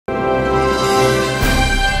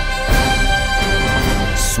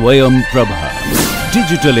Swayam Prabha.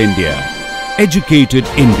 Digital India. Educated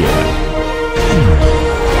India.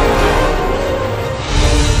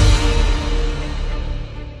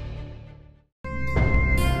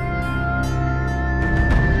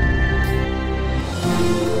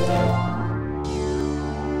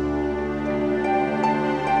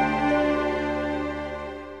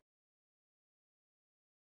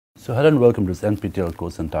 So hello and welcome to this NPTEL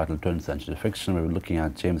course entitled 20th Century Fiction, where we're looking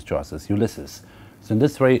at James Joyce's Ulysses. So in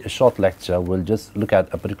this very short lecture, we'll just look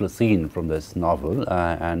at a particular scene from this novel,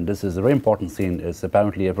 and this is a very important scene. It's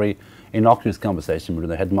apparently a very innocuous conversation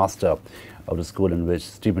between the headmaster of the school in which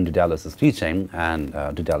Stephen Dedalus is teaching and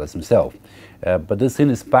Dedalus himself. But this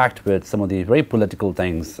scene is packed with some of the very political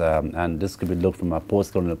things, and this could be looked from a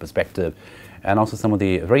post-colonial perspective, and also some of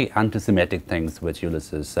the very anti-Semitic things which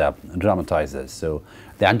Ulysses dramatizes. So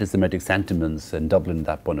the anti-Semitic sentiments in Dublin at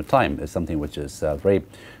that point of time is something which is very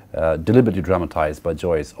deliberately dramatized by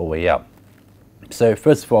Joyce over here. So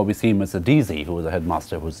first of all, we see Mr. Deasy, who is the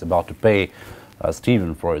headmaster, who's about to pay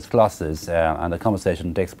Stephen for his classes, and the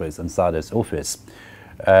conversation takes place inside his office.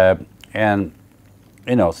 And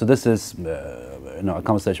so this is a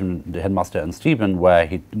conversation with the headmaster and Stephen, where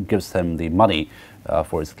he gives him the money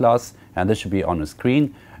for his class, and this should be on the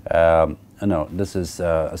screen. This is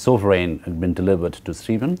a sovereign had been delivered to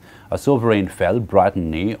Stephen. A sovereign fell bright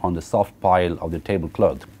and near on the soft pile of the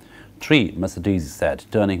tablecloth. 3, Mr. Deasy said,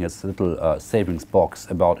 turning his little savings box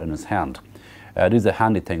about in his hand. These are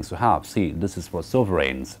handy things to have. See, this is for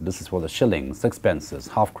sovereigns. This is for the shillings, sixpences,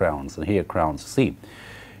 half crowns, and here crowns. See.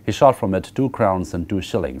 He shot from it 2 crowns and 2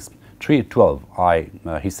 shillings. 3 12,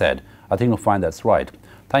 he said. I think you'll find that's right.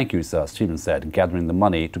 Thank you, sir, Stephen said, gathering the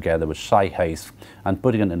money together with shy haste and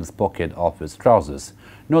putting it in his pocket of his trousers.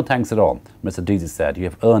 No thanks at all, Mr. Deasy said. You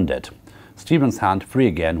have earned it. Stephen's hand, free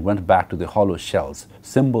again, went back to the hollow shells,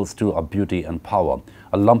 symbols too of beauty and power.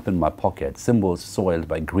 A lump in my pocket, symbols soiled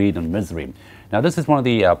by greed and misery. Now, this is one of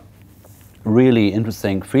the really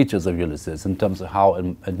interesting features of Ulysses in terms of how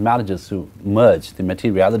it manages to merge the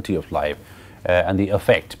materiality of life and the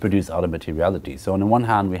effect produced out of materiality. So on the one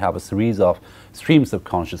hand, we have a series of streams of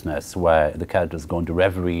consciousness where the characters go into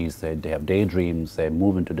reveries, they have daydreams, they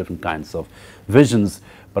move into different kinds of visions,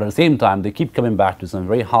 but at the same time, they keep coming back to some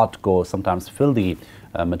very hardcore, sometimes filthy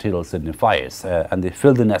material signifiers, and the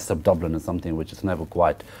filthiness of Dublin is something which is never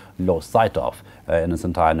quite lost sight of in its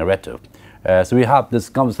entire narrative. So we have this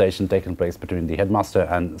conversation taking place between the headmaster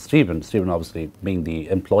and Stephen. Stephen obviously being the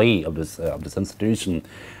employee of this institution,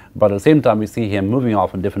 but at the same time we see him moving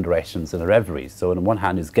off in different directions in a reverie. So on one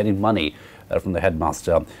hand he's getting money from the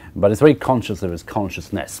headmaster, but he's very conscious of his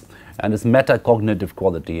consciousness. And this metacognitive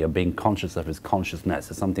quality of being conscious of his consciousness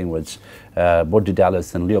is something which both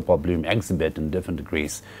Dedalus and Leopold Bloom exhibit in different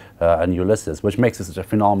degrees in Ulysses, which makes it such a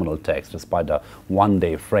phenomenal text despite a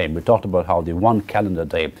one-day frame. We talked about how the one calendar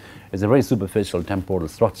day is a very superficial temporal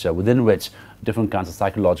structure within which different kinds of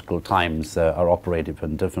psychological times are operative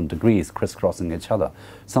in different degrees, crisscrossing each other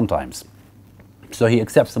sometimes. So he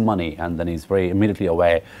accepts the money, and then he's very immediately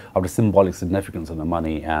aware of the symbolic significance of the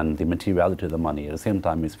money and the materiality of the money. At the same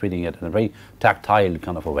time, he's feeding it in a very tactile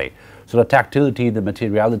kind of a way. So the tactility, the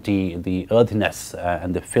materiality, the earthiness,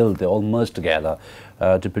 and the filth, they all merge together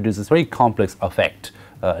to produce this very complex effect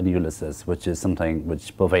in Ulysses, which is something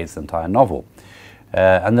which pervades the entire novel.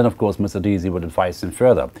 And then, of course, Mr. Deasy would advise him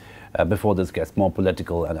further before this gets more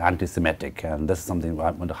political and anti-Semitic, and this is something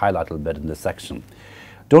I want to highlight a little bit in this section.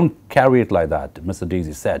 Don't carry it like that, Mr.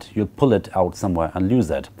 Deasy said. You'll pull it out somewhere and lose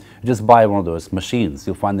it. Just buy one of those machines.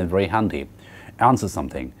 You'll find them very handy. Answer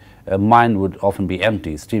something. Mine would often be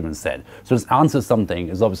empty, Stephen said. So this answer something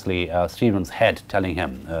is obviously Stephen's head telling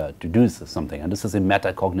him to do something. And this is a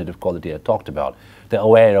metacognitive quality I talked about, the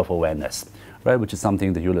aware of awareness, right? Which is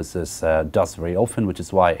something that Ulysses does very often, which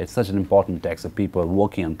is why it's such an important text of people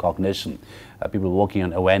working on cognition, people working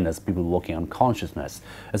on awareness, people working on consciousness.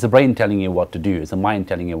 It's the brain telling you what to do, it's the mind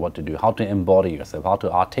telling you what to do, how to embody yourself, how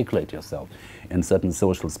to articulate yourself in certain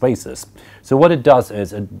social spaces. So what it does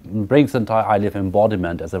is it brings the entire idea of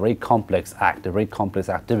embodiment as a very complex act, a very complex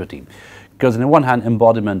activity. Because on the one hand,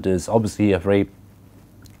 embodiment is obviously a very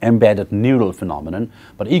embedded neural phenomenon,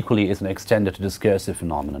 but equally is an extended discursive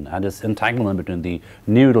phenomenon, and this entanglement between the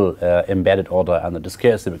neural embedded order and the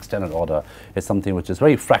discursive extended order is something which is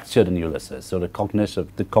very fractured in Ulysses. So the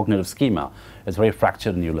cognitive schema is very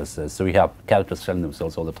fractured in Ulysses. So we have characters telling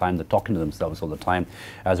themselves all the time, they're talking to themselves all the time,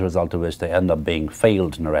 as a result of which they end up being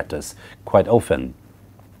failed narrators quite often.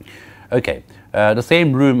 Okay, the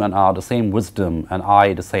same room and the same wisdom, and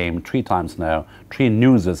I the same 3 times now, 3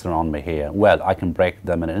 nooses around me here. Well, I can break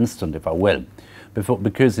them in an instant if I will.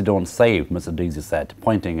 because you don't save, Mr. Deasy said,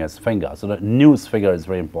 pointing his finger. So the news figure is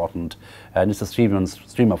very important. Mr. Stephen's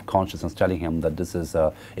stream of consciousness telling him that this is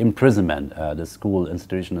imprisonment. The school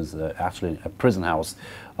institution is actually a prison house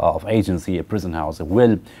of agency, a prison house of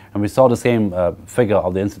will. And we saw the same figure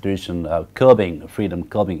of the institution curbing freedom,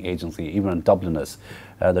 curbing agency, even in Dubliners.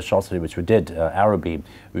 The short story which we did, Araby,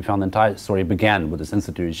 we found the entire story began with this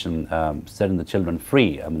institution setting the children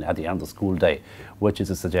free at the end of the school day, which is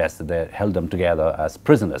to suggest that they held them together as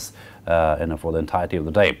prisoners for the entirety of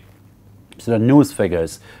the day. So the news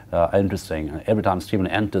figures are interesting. Every time Stephen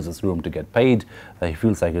enters this room to get paid, he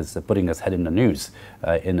feels like he's putting his head in the news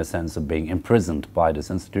in the sense of being imprisoned by this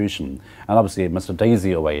institution. And obviously Mr.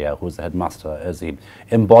 Deasy over here, who's the headmaster, is the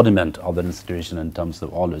embodiment of the institution in terms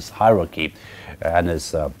of all his hierarchy and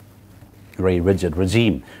his very rigid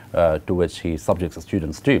regime to which he subjects the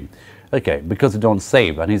students to. Okay, because they don't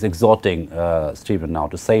save, and he's exhorting Stephen now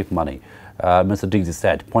to save money. Mr. Deasy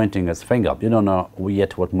said, pointing his finger, you don't know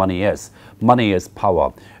yet what money is. Money is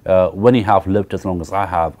power. When you have lived as long as I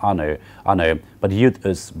have, I know, but youth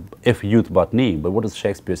is, if youth but me. But what does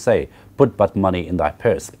Shakespeare say? Put but money in thy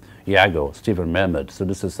purse. Iago, Stephen murmured. So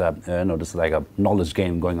this is this is like a knowledge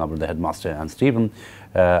game going on with the headmaster and Stephen.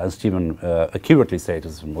 Accurately said,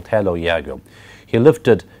 this is from Othello, Iago. He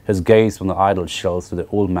lifted his gaze from the idle shells to the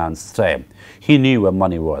old man's stare. He knew where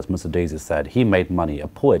money was, Mr. Deasy said. He made money, a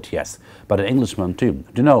poet, yes, but an Englishman too. Do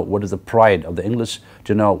you know what is the pride of the English?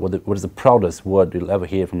 Do you know what is the proudest word you'll ever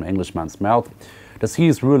hear from an Englishman's mouth? The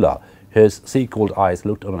sea's ruler, his sea-cold eyes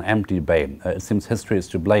looked on an empty bay. It seems history is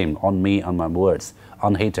to blame, on me and my words,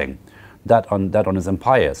 unhating. That on his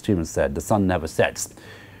empire, Stephen said, the sun never sets.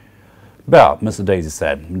 Well, Mr. Deasy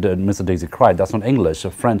said. Mr. Deasy cried, that's not English.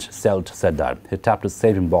 A French Celt said that. He tapped his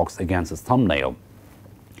saving box against his thumbnail.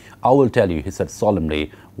 I will tell you, he said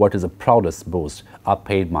solemnly, what is the proudest boast. I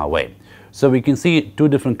paid my way. So we can see two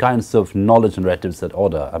different kinds of knowledge narratives at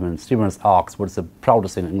order. I mean, Stephen asks, what is the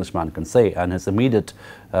proudest thing an Englishman can say? And his immediate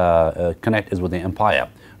connect is with the empire.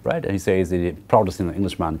 Right? And he says the proudest thing an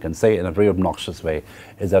Englishman can say in a very obnoxious way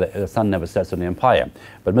is that the sun never sets on the empire.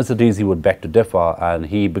 But Mr. Deasy would beg to differ, and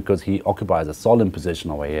because he occupies a solemn position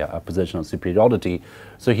over here, a position of superiority,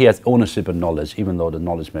 so he has ownership and knowledge, even though the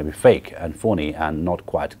knowledge may be fake and phony and not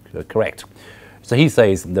quite correct. So he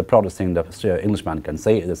says the proudest thing the Englishman can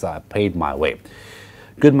say is, I paid my way.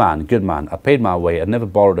 Good man, I paid my way. I never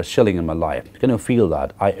borrowed a shilling in my life. Can you feel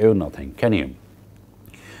that? I owe nothing, can you?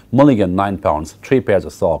 Mulligan, £9, 3 pairs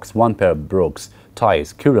of socks, 1 pair of brogues,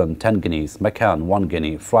 ties, Curran, 10 guineas, McCann, 1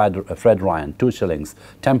 guinea, Fred Ryan, 2 shillings,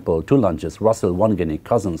 Temple, 2 lunches, Russell, 1 guinea,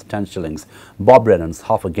 Cousins, 10 shillings, Bob Rennans,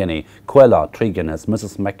 half a guinea, Quella, 3 guineas,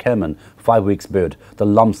 Mrs. McKerman, 5 weeks' bird. The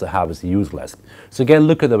lumps I have is useless. So again,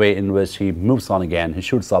 look at the way in which he moves on again. He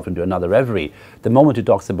shoots off into another reverie. The moment he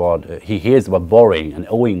talks about, he hears about borrowing and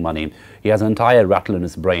owing money, he has an entire rattle in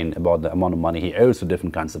his brain about the amount of money he owes to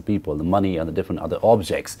different kinds of people, the money and the different other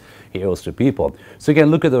objects he owes to people. So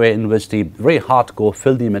again, look at the way in which the very hardcore,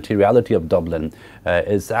 filthy materiality of Dublin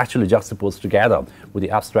is actually juxtaposed together with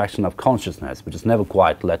the abstraction of consciousness, which is never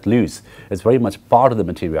quite let loose. It's very much part of the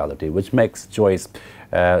materiality, which makes Joyce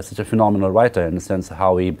such a phenomenal writer in the sense of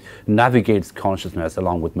how he navigates consciousness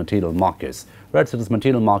along with material markers. Right? So these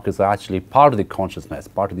material markers are actually part of the consciousness,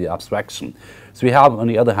 part of the abstraction. So we have, on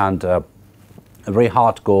the other hand, a very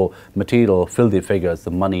hardcore material, filthy figures,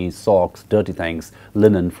 the money, socks, dirty things,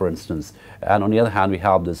 linen, for instance. And on the other hand, we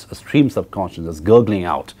have this streams of consciousness gurgling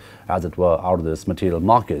out, as it were, out of this material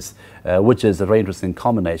markers, which is a very interesting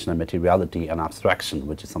combination of materiality and abstraction,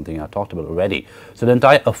 which is something I talked about already. So the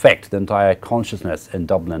entire effect, the entire consciousness in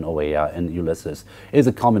Dublin over here in Ulysses is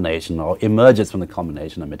a combination, or emerges from the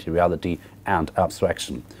combination of materiality and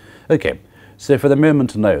abstraction. Okay. So for the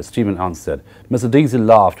moment to know, Stephen answered. Mr. Deasy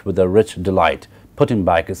laughed with a rich delight, putting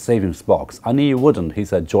back his savings box. I knew you wouldn't, he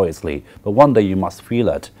said joyously, but one day you must feel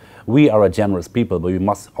it. We are a generous people, but we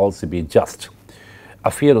must also be just.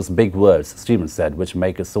 I fear those big words, Stephen said, which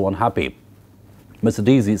make us so unhappy. Mr.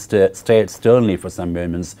 Deasy stared sternly for some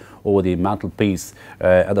moments over the mantelpiece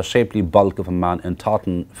at the shapely bulk of a man in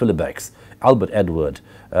tartan philibecks, Albert Edward,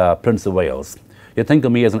 Prince of Wales. You think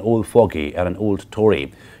of me as an old fogey and an old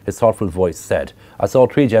Tory, his thoughtful voice said. I saw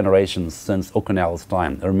 3 generations since O'Connell's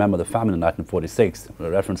time. I remember the famine in 1946,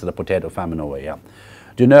 a reference to the potato famine over here.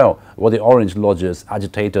 Do you know what the Orange Lodges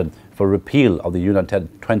agitated for repeal of the Union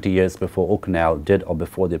 20 years before O'Connell did, or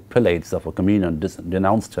before the prelates of a communion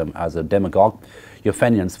denounced him as a demagogue? Your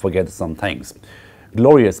Fenians forget some things.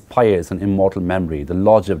 Glorious, pious and immortal memory, the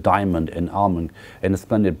Lodge of Diamond in Armagh in a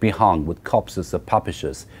splendid behang with copses of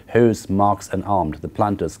papishes, hose, marks and armed, the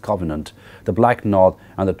Planters' Covenant, the Black North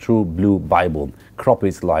and the True Blue Bible.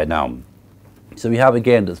 Croppies lie down. So we have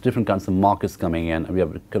again there's different kinds of markers coming in, and we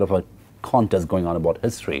have kind of a contest going on about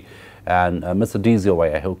history. And Mr. Deasy,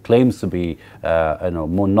 who claims to be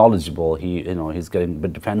more knowledgeable, he's getting a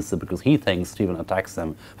bit defensive because he thinks Stephen attacks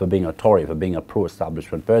him for being a Tory, for being a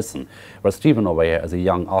pro-establishment person. Whereas Stephen over here, as a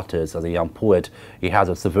young artist, as a young poet, he has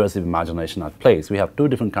a subversive imagination at play. So we have two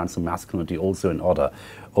different kinds of masculinity also in order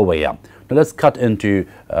over here. Now let's cut into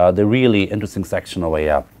the really interesting section over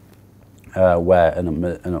here. Where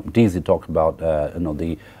Deasy talked about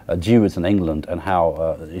the Jews in England, and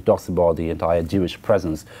how he talks about the entire Jewish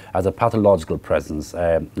presence as a pathological presence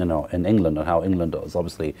in England, and how England is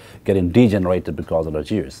obviously getting degenerated because of the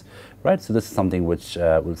Jews, right? So this is something which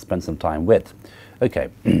we'll spend some time with. Okay.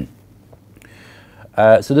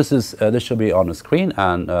 So this should be on the screen,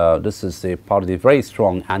 and this is a part of the very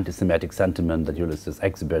strong anti-Semitic sentiment that Ulysses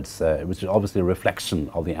exhibits, which is obviously a reflection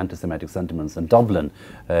of the anti-Semitic sentiments in Dublin,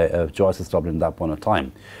 Joyce's Dublin at that point of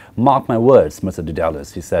time. Mark my words, Mr.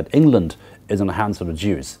 Dedalus, he said, England is in the hands of the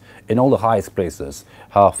Jews, in all the highest places,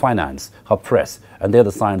 her finance, her press, and they're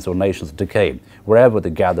the signs of a nation's decay. Wherever they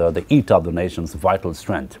gather, they eat up the nation's vital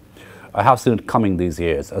strength. I have seen it coming these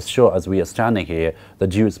years. As sure as we are standing here, the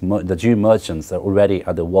Jew merchants are already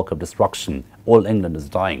at the work of destruction. All England is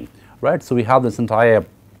dying, right? So we have this entire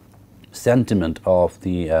sentiment of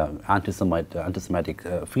the anti-Semitic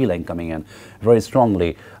feeling coming in very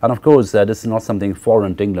strongly. And of course, this is not something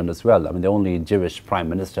foreign to England as well. I mean, the only Jewish prime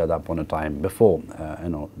minister at that point in time, before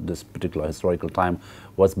this particular historical time,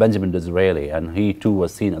 was Benjamin Disraeli, and he too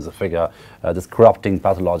was seen as a figure, this corrupting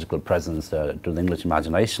pathological presence to the English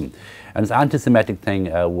imagination. And this anti-Semitic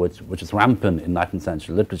thing, which is rampant in 19th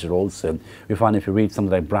century literature also, we find if you read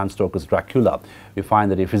something like Bram Stoker's Dracula, we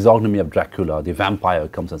find that the physiognomy of Dracula, the vampire who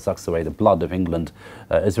comes and sucks away the blood of England,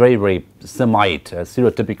 is very, very Semite,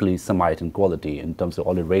 stereotypically Semite in quality in terms of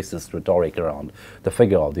all the racist rhetoric around the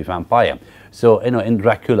figure of the vampire. So, in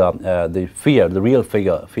Dracula, the real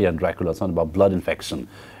fear in Dracula is not about blood infection.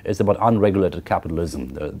 It's about unregulated capitalism.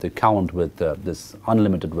 The count with this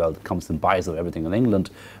unlimited wealth comes and buys up everything in England,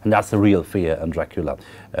 and that's the real fear in Dracula,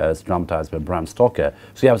 as dramatized by Bram Stoker.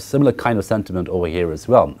 So you have a similar kind of sentiment over here as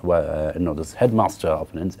well, where this headmaster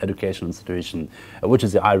of an educational institution, which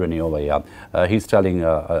is the irony over here, he's telling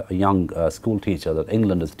a young school teacher that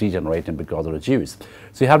England is degenerating because of the Jews.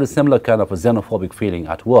 So you have a similar kind of a xenophobic feeling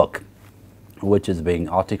at work, which is being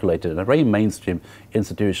articulated in a very mainstream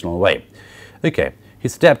institutional way. Okay. He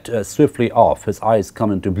stepped swiftly off, his eyes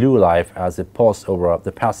come into blue life as he paused over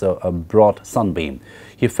a broad sunbeam.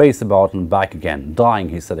 He faced about and back again. Dying,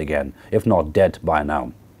 he said again, if not dead by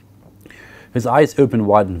now. His eyes opened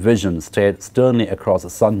wide and vision stared sternly across a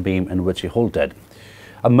sunbeam in which he halted.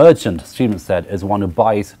 A merchant, Stephen said, is one who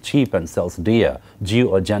buys cheap and sells dear, Jew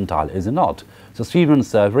or Gentile, is he not? So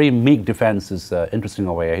Stephen's very meek defense is interesting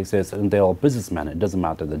over here. He says, they're all businessmen. It doesn't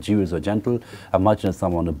matter the Jews or Gentile. A merchant is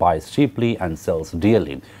someone who buys cheaply and sells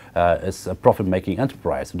dearly. It's a profit-making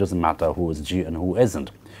enterprise. It doesn't matter who is Jew and who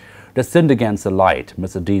isn't. They sinned against the light,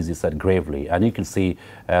 Mr. Deasy said gravely, and you can see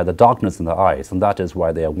the darkness in their eyes, and that is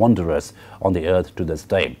why they are wanderers on the earth to this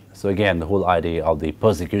day. So again, the whole idea of the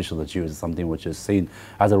persecution of the Jews is something which is seen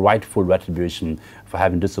as a rightful retribution for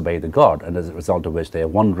having disobeyed the God, and as a result of which they are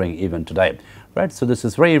wandering even today. Right? So this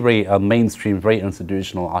is very, very mainstream, very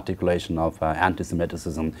institutional articulation of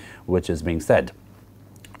anti-Semitism, which is being said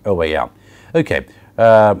over here. Okay.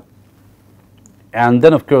 And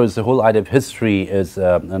then, of course, the whole idea of history is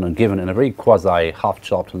given in a very quasi,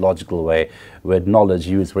 half-chopped, logical way, with knowledge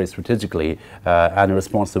used very strategically, and in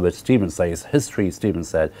response to which Stephen says, history, Stephen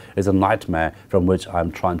said, is a nightmare from which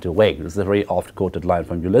I'm trying to wake. This is a very oft-quoted line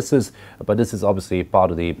from Ulysses, but this is obviously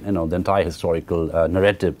part of the, the entire historical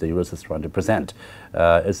narrative that Ulysses is trying to present.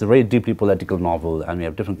 It's a very deeply political novel, and we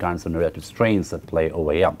have different kinds of narrative strains that play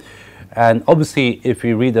over here. And obviously, if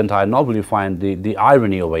you read the entire novel, you find the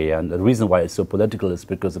irony over here, and the reason why it's so political is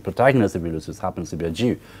because the protagonist of Ulysses happens to be a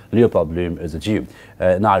Jew. Leopold Bloom is a Jew,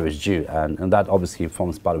 an Irish Jew, and that obviously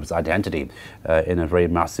forms part of his identity in a very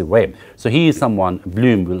massive way. So he is someone,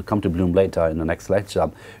 Bloom, we'll come to Bloom later in the next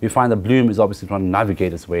lecture. We find that Bloom is obviously trying to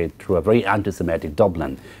navigate his way through a very anti-Semitic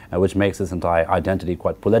Dublin, which makes his entire identity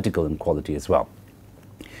quite political in quality as well.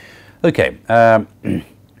 Okay.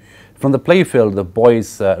 From the playfield, the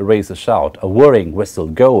boys raised a shout, a whirring whistle,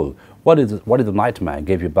 goal. What is the nightmare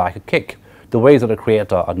gave you back a kick? The ways of the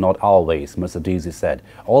Creator are not our ways, Mr. Deasy said.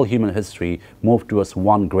 All human history moved towards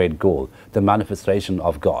one great goal, the manifestation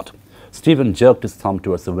of God. Stephen jerked his thumb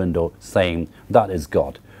towards the window, saying, that is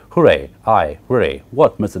God. Hooray, aye, hooray.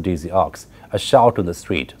 What, Mr. Deasy asked. A shout on the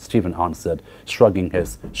street, Stephen answered, shrugging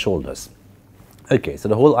his shoulders. Okay, so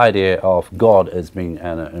the whole idea of God is being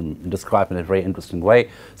described in a very interesting way.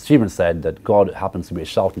 Stephen said that God happens to be a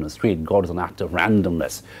shout in the street. God is an act of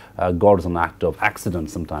randomness. God is an act of accident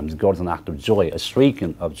sometimes. God is an act of joy, a shriek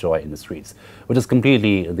of joy in the streets, which is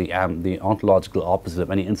completely the ontological opposite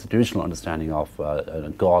of any institutional understanding of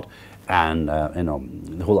God, and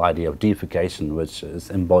the whole idea of deification, which is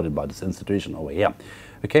embodied by this institution over here.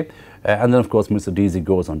 Okay, and then of course Mr. Deasy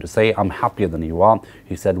goes on to say, I'm happier than you are.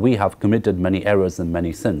 He said, we have committed many errors and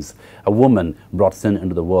many sins. A woman brought sin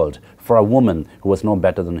into the world. For a woman who was no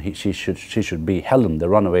better than she should be. Helen, the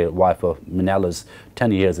runaway wife of Menelaus,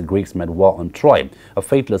 10 years the Greeks made war on Troy. A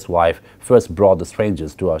faithless wife first brought the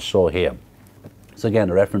strangers to our shore here. So again,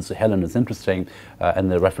 the reference to Helen is interesting,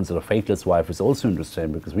 and the reference to the faithless wife is also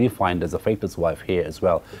interesting, because we find there's a faithless wife here as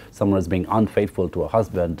well. Someone is being unfaithful to her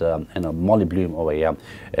husband, Molly Bloom over here,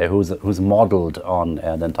 who's modeled on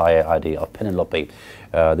the entire idea of Penelope,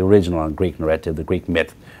 the original Greek narrative, the Greek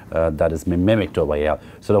myth that is mimicked over here.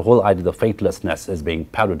 So the whole idea of faithlessness is being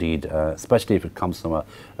parodied, especially if it comes from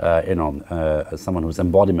someone who's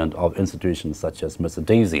embodiment of institutions such as Mr.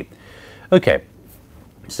 Deasy. Okay.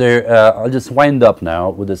 So I'll just wind up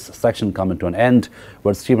now with this section coming to an end,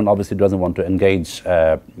 where Stephen obviously doesn't want to engage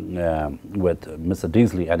with Mr.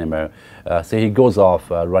 Deasy anymore. So he goes off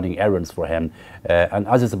running errands for him, and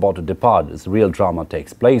as he's about to depart, this real drama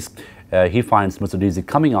takes place. He finds Mr. Deasy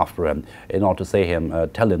coming after him in order to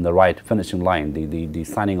tell him the right finishing line, the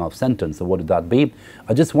signing off sentence. So what would that be?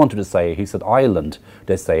 I just wanted to say, he said, Ireland,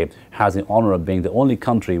 they say, has the honor of being the only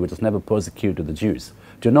country which has never persecuted the Jews.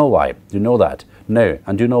 Do you know why? Do you know that? No.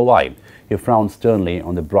 And do you know why? He frowned sternly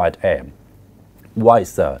on the bright air. Why,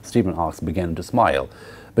 sir? Stephen asked, beginning to smile.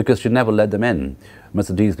 Because you never let them in,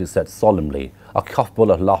 Mr. Deasy said solemnly. A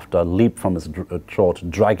cough-ball of laughter leaped from his throat,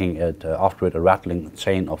 dragging after it a rattling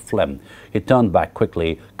chain of phlegm. He turned back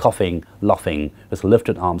quickly, coughing, laughing, his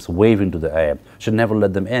lifted arms waving to the air. Should never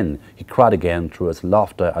let them in, he cried again through his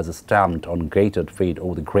laughter as he stamped on grated feet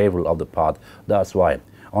over the gravel of the path. That's right.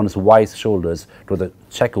 On his wise shoulders to the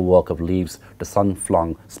checkerwork of leaves, the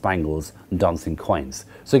sun-flung spangles, dancing coins.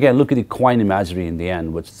 So again, look at the coin imagery in the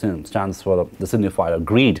end, which stands for the signifier of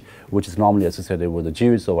greed, which is normally associated with the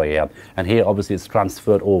Jews over here. And here, obviously, it's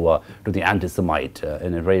transferred over to the anti-Semite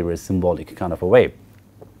in a very, very symbolic kind of a way.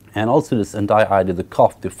 And also this entire idea, the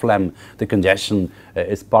cough, the phlegm, the congestion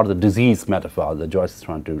is part of the disease metaphor that Joyce is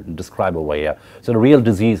trying to describe over here. So the real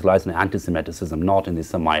disease lies in anti-Semitism, not in the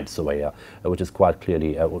Semites over here, which is quite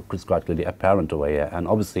clearly apparent over here. And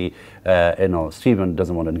obviously, Stephen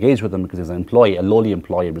doesn't want to engage with them because he's an employee, a lowly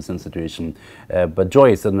employee of this institution. But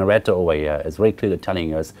Joyce, the narrator over here, is very clearly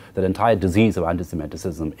telling us that the entire disease of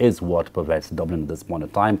anti-Semitism is what pervades Dublin at this point in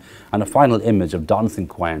time. And the final image of dancing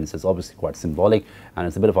coins is obviously quite symbolic, and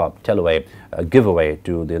it's a bit of a giveaway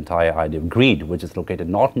to the entire idea of greed, which is located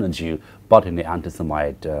not in a Jew, but in the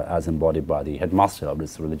anti-Semite, as embodied by the headmaster of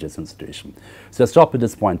this religious institution. So I'll stop at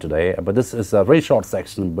this point today, but this is a very short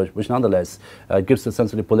section, but which nonetheless gives a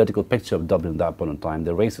sensitive political picture of Dublin at that point in time,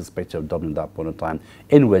 the racist picture of Dublin at that point in time,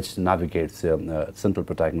 in which navigates central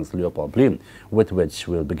protagonist Leopold Bloom, with which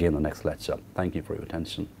we'll begin the next lecture. Thank you for your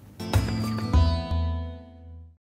attention.